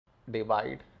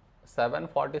divide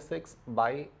 746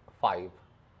 by 5.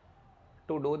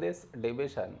 To do this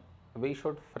division, we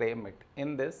should frame it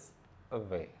in this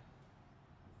way.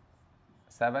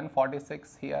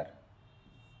 746 here,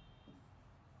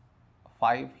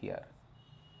 5 here.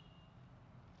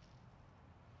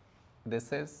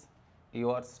 This is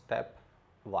your step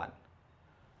 1.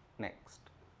 Next,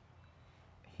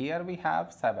 here we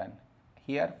have 7,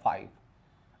 here 5.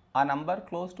 A number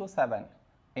close to 7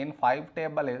 in 5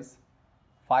 table is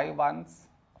 5 ones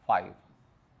 5.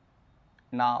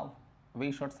 Now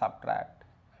we should subtract,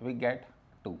 we get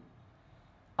 2.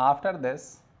 After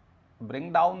this,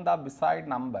 bring down the beside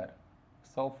number,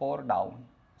 so 4 down,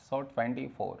 so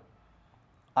 24.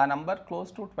 A number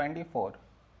close to 24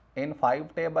 in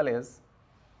 5 table is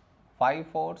 5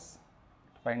 fours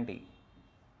 20.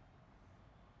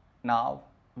 Now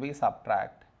we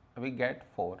subtract, we get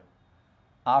 4.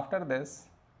 After this,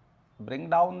 bring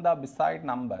down the beside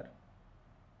number,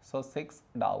 so 6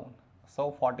 down,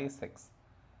 so 46.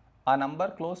 A number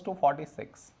close to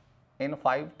 46 in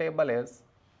 5 table is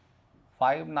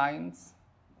 5 nines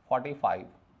 45.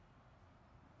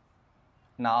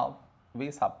 Now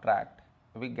we subtract,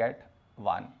 we get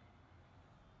 1.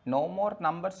 No more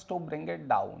numbers to bring it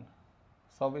down,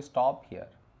 so we stop here.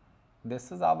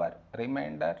 This is our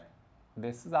remainder,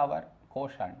 this is our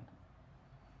quotient.